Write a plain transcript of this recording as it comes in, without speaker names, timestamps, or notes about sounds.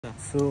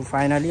So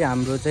finally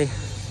हाम्रो चाहिँ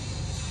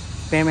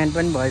payment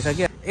पनि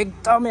भइसक्यो।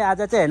 एकदमै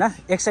आज चाहिँ हैन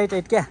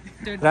एक्साइटेड क्या,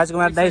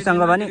 राजकुमार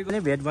दाइसँग पनि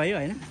भेट भयो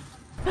हैन।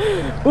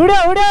 उड्यो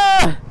उड्यो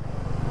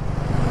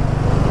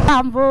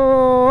आम्बो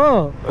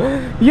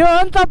यो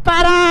हो नि त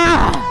पारा।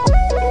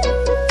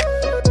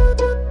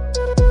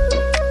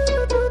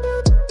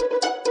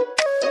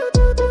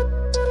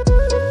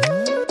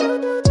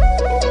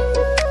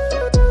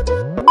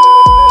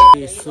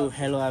 So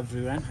hello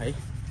everyone, hi,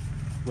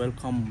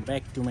 welcome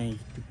back to my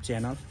YouTube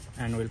channel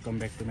and welcome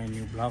back to my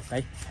new vlog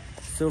है।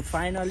 So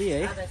finally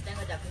है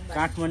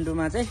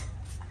काठमाडौँमा चाहिँ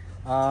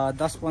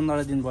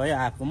 10-15 दिन भयो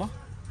आएको म।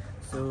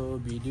 सो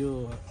भिडियो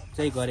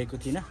चाहिँ गरेको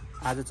थिइनँ,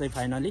 आज चाहिँ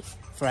फाइनली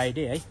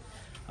फ्राइडे है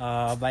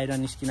बाहिर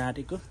निस्किन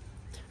आँटेको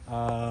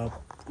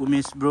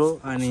उमेश ब्रो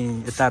अनि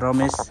यता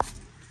रमेश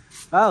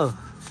औ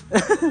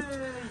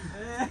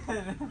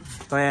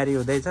तयारी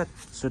हुँदैछ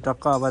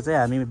सुटक्क। अब चाहिँ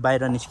हामी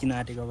बाहिर निस्किन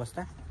आँटेको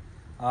अवस्था।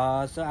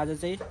 सो आज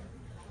चाहिँ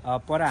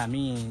पर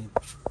हामी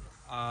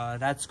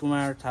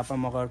राजकुमार थापा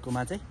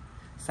मगरकोमा चाहिँ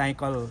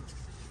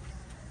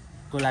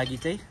साइकलको लागि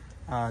चाहिँ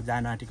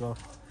जान आँटेको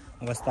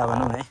अवस्था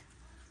भनौँ है।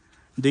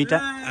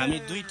 हामी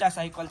दुईटा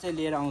साइकल चाहिँ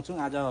लिएर आउँछौँ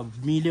आज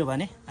मिल्यो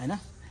भने हैन।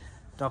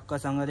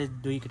 टक्कसँगले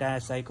दुईटा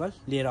साइकल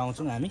लिएर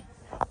आउँछौँ हामी,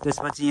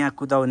 त्यसपछि यहाँ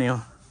कुदाउने हो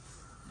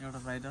एउटा।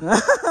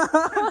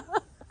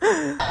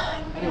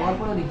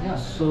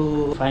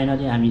 सो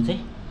फाइनली हामी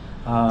चाहिँ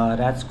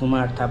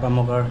राजकुमार थापा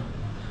मगर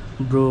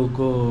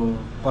ब्रोको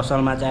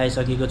पसलमा चाहिँ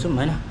आइसकेको छौँ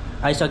हैन।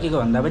 आइसकेको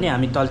भन्दा पनि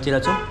हामी तलतिर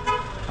छौँ।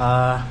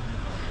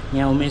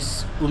 यहाँ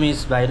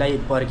उमेश भाइलाई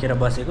पर्खेर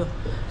बसेको।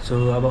 सो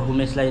अब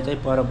उमेशलाई चाहिँ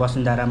पर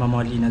वसुन्धरामा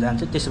म लिन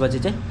जान्छु, त्यसपछि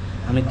चाहिँ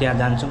हामी त्यहाँ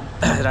जान्छौँ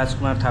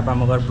राजकुमार थापा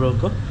मगर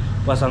ब्रोको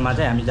पसलमा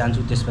चाहिँ हामी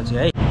जान्छौँ त्यसपछि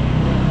है।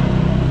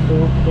 सो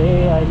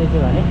त्यही अहिले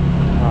चाहिँ भने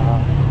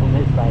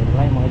उमेश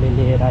भाइलाई मैले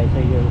लिएर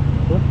आइसकेको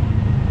छु।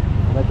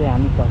 अब चाहिँ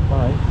हामी टक्क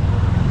है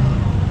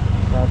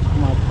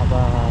राजकुमार थापा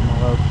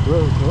मगर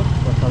ब्रोको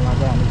पसलमा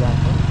चाहिँ हामी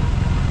जान्छौँ।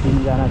 3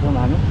 जना छौँ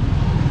हामी।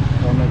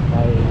 रमेश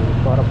भाइ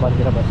पर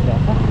पर्खेर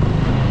बसिरहेको छ।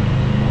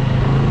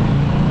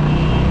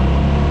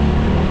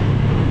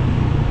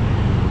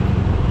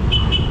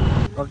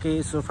 ओके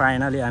सो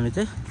फाइनली हामी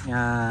चाहिँ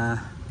यहाँ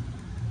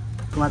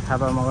कुमार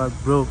थापा मगर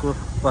ब्रोको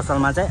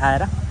पसलमा चाहिँ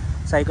आएर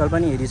साइकल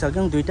पनि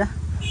हेरिसक्यौँ दुईटा।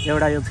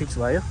 एउटा यो फिक्स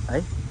भयो है,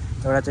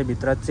 एउटा चाहिँ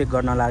भित्र चेक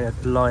गर्न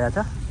लगेको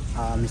छ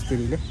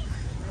मिस्त्रीले।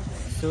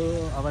 सो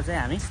अब चाहिँ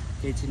हामी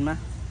एकछिनमा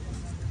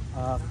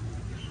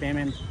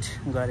पेमेन्ट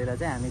गरेर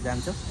चाहिँ हामी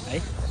जान्छौँ है।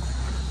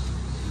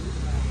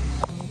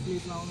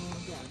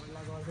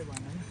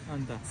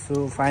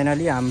 सो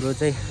फाइनली हाम्रो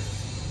चाहिँ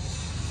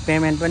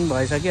पेमेन्ट पनि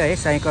भइसक्यो है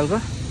साइकलको।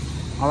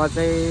 अब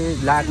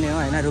चाहिँ लाग्ने हो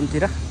हैन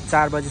रुमतिर।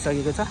 4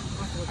 बजिसकेको छ।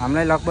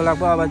 हामीलाई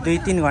लगभग अब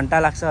 2-3 घन्टा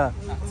लाग्छ।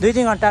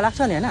 2-3 घन्टा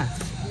लाग्छ नि हैन,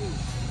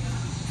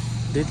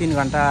 2-3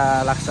 घन्टा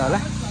लाग्छ होला।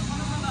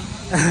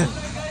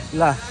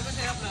 ल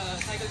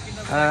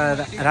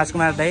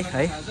राजकुमार दाइ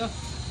है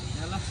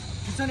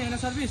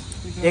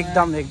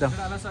एकदम एकदम।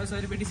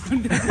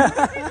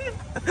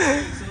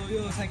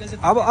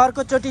 अब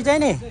अर्को चोटि चाहिँ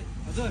नि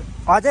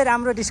अझै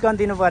राम्रो डिस्काउन्ट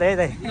दिनु पर्यो है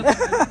दाइ।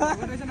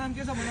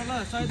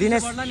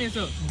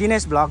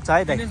 दिनेश ब्लग छ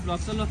है दाइ।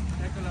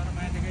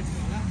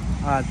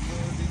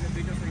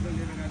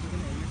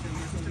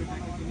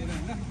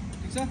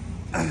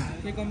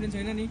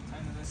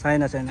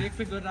 छैन छैन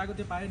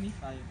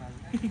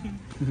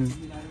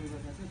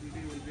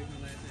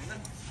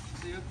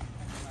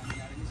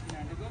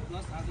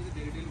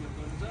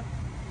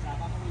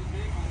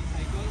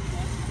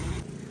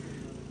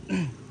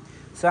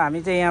सो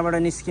हामी चाहिँ यहाँबाट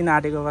निस्किन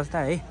आँटेको अवस्था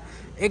है।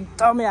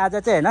 एकदमै आज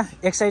चाहिँ हैन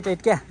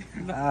एक्साइटेड क्या,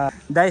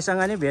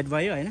 दाइसँग नि भेट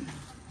भयो हैन।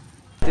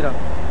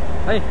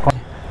 है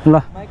ल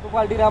माइकको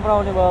क्वालिटी राम्रो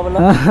आउने भयो अब ल।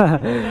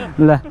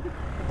 ल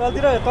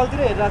तलतिर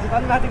हेरेर चाहिँ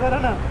अलि माथि गर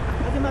न,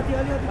 अझै माथि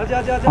अलि अझै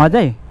अझै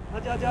अझै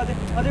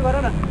अझै गर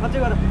न, अझै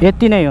गर।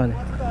 यति नै हो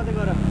अझै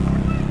गर।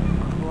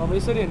 अब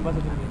यसरी हेर्नुपर्छ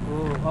तिमीले। हो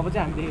अब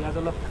चाहिँ हामी देखेको छ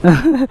ल।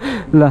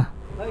 ल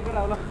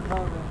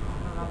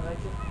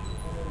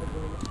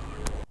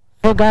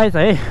सो गाइस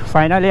है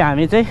फाइनली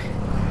हामी चाहिँ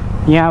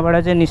यहाँबाट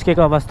चाहिँ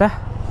निस्केको अवस्था।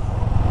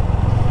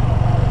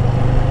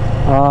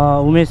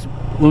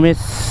 उमेश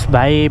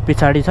भाइ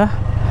पछाडि छ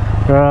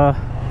र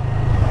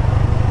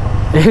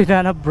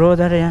एकजना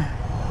ब्रोदर यहाँ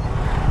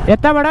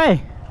यताबाट है।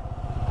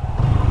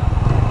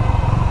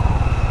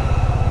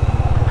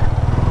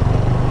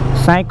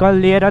 साइकल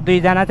लिएर 2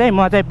 जना चाहिँ,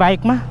 म चाहिँ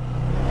बाइकमा।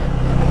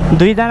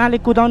 2 जनाले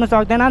कुदाउनु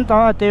सक्दैन नि त,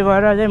 त्यही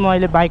भएर चाहिँ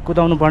मैले बाइक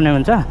कुदाउनु पर्ने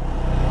हुन्छ।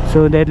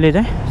 सो त्यसले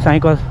चाहिँ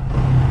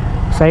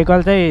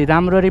साइकल चाहिँ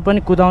राम्ररी पनि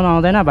कुदाउन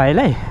आउँदैन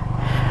भाइलाई,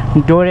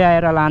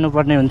 डोर्याएर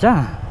लानुपर्ने हुन्छ।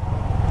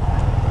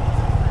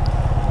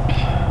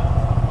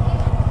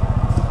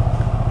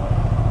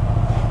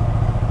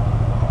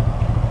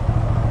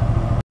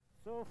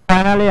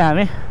 फाइनली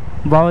हामी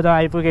बौद्ध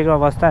आइपुगेको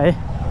अवस्था है।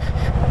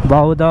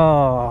 बौद्ध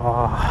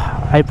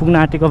आइपुग्न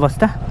आँटेको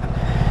अवस्था।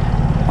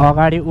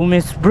 अगाडि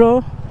उमेश ब्रो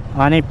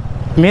अनि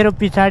मेरो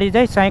पछाडि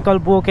चाहिँ साइकल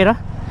बोकेर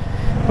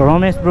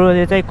रमेश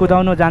ब्रोले चाहिँ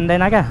कुदाउनु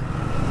जान्दैन क्या।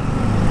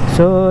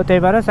 सो त्यही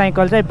भएर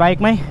साइकल चाहिँ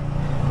बाइकमै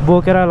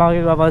बोकेर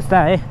लगेको अवस्था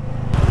है।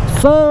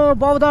 सो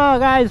बौद्ध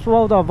गाइस,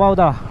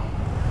 बौद्ध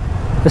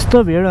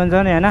यस्तो भिड हुन्छ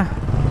नि होइन।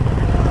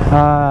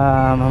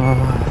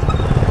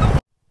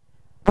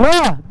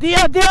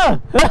 दियो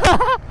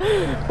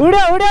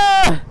उड्यो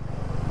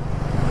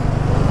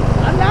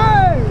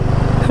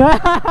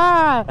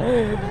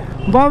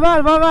बबल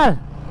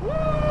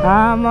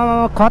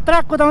खतरा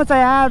कुदाउँछ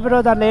यार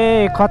ब्रोदरले,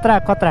 खतरा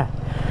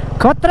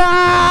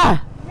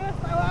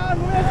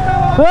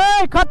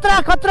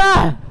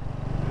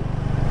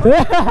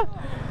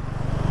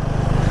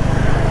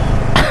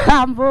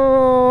आम्बो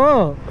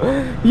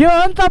यो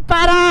हो नि त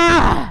पारा।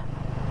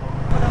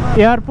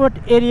 एयरपोर्ट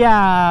एरिया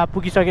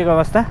पुगिसकेको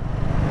अवस्था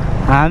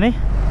हामी।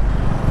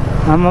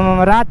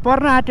 रात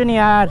पर्न आँट्यो नि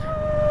यार,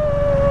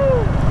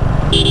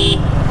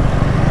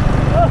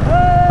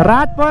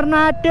 रात पर्न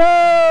आँट्यो।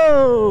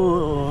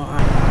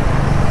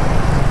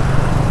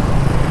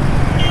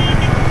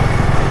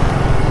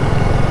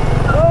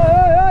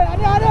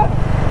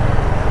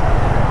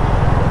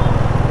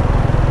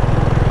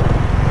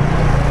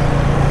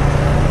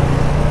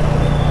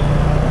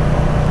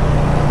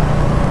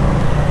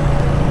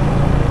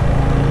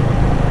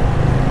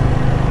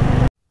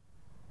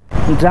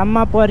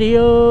 जाममा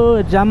परियो,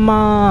 जाममा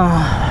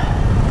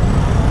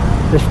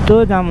यस्तो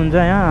जाम हुन्छ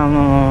यहाँ।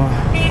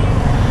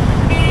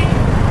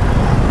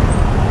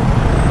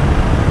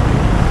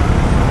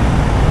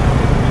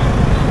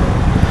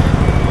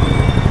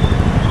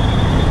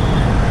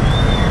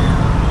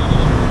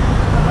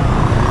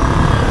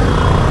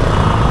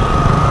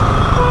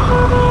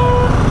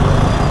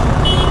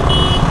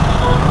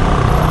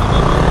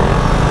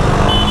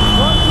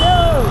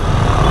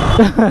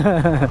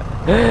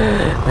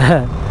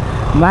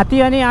 माथि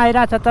अनि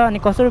आइरहेछ त, अनि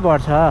कसरी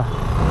बढ्छ।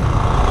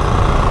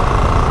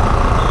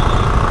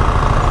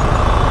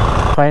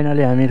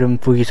 फाइनली हामी रुम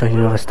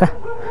पुगिसकेको अवस्था।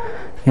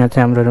 यहाँ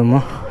चाहिँ हाम्रो रुम हो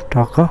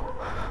टक्क।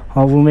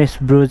 अब उमेश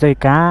ब्रो चाहिँ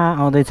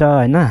कहाँ आउँदैछ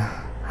होइन,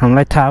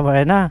 हामीलाई थाहा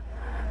भएन।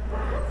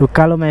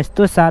 उकालोमा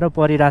यस्तो साह्रो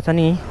परिरहेछ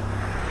नि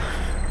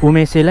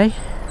उमेशलाई।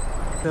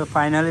 त्यो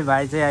फाइनली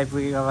भाइ चाहिँ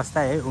आइपुगेको अवस्था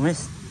है। उमेश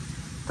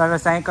तर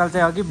साइकल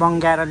चाहिँ अघि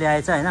बङ्गाएर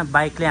ल्याएछ होइन,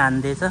 बाइकले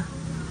हान्दैछ।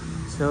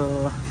 सो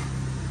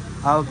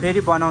अब फेरि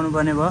बनाउनु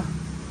पर्ने भयो।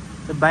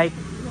 त्यो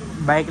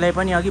बाइकलाई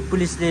पनि अघि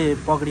पुलिसले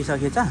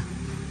पक्रिसकेछ।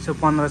 सो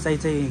 1500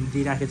 चाहिँ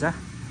दिइराखेछ।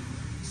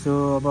 सो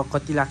अब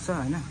कति लाग्छ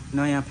होइन,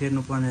 नयाँ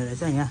फेर्नु पर्ने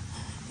रहेछ। यहाँ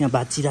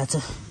भाँचिरहेछ,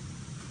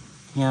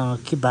 यहाँ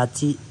के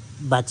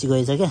भाँची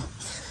गएछ क्या।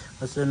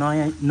 सो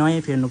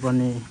नयाँ फेर्नु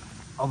पर्ने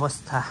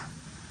अवस्था।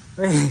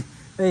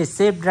 ए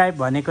सेफ ड्राइभ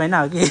भनेको होइन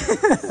अघि।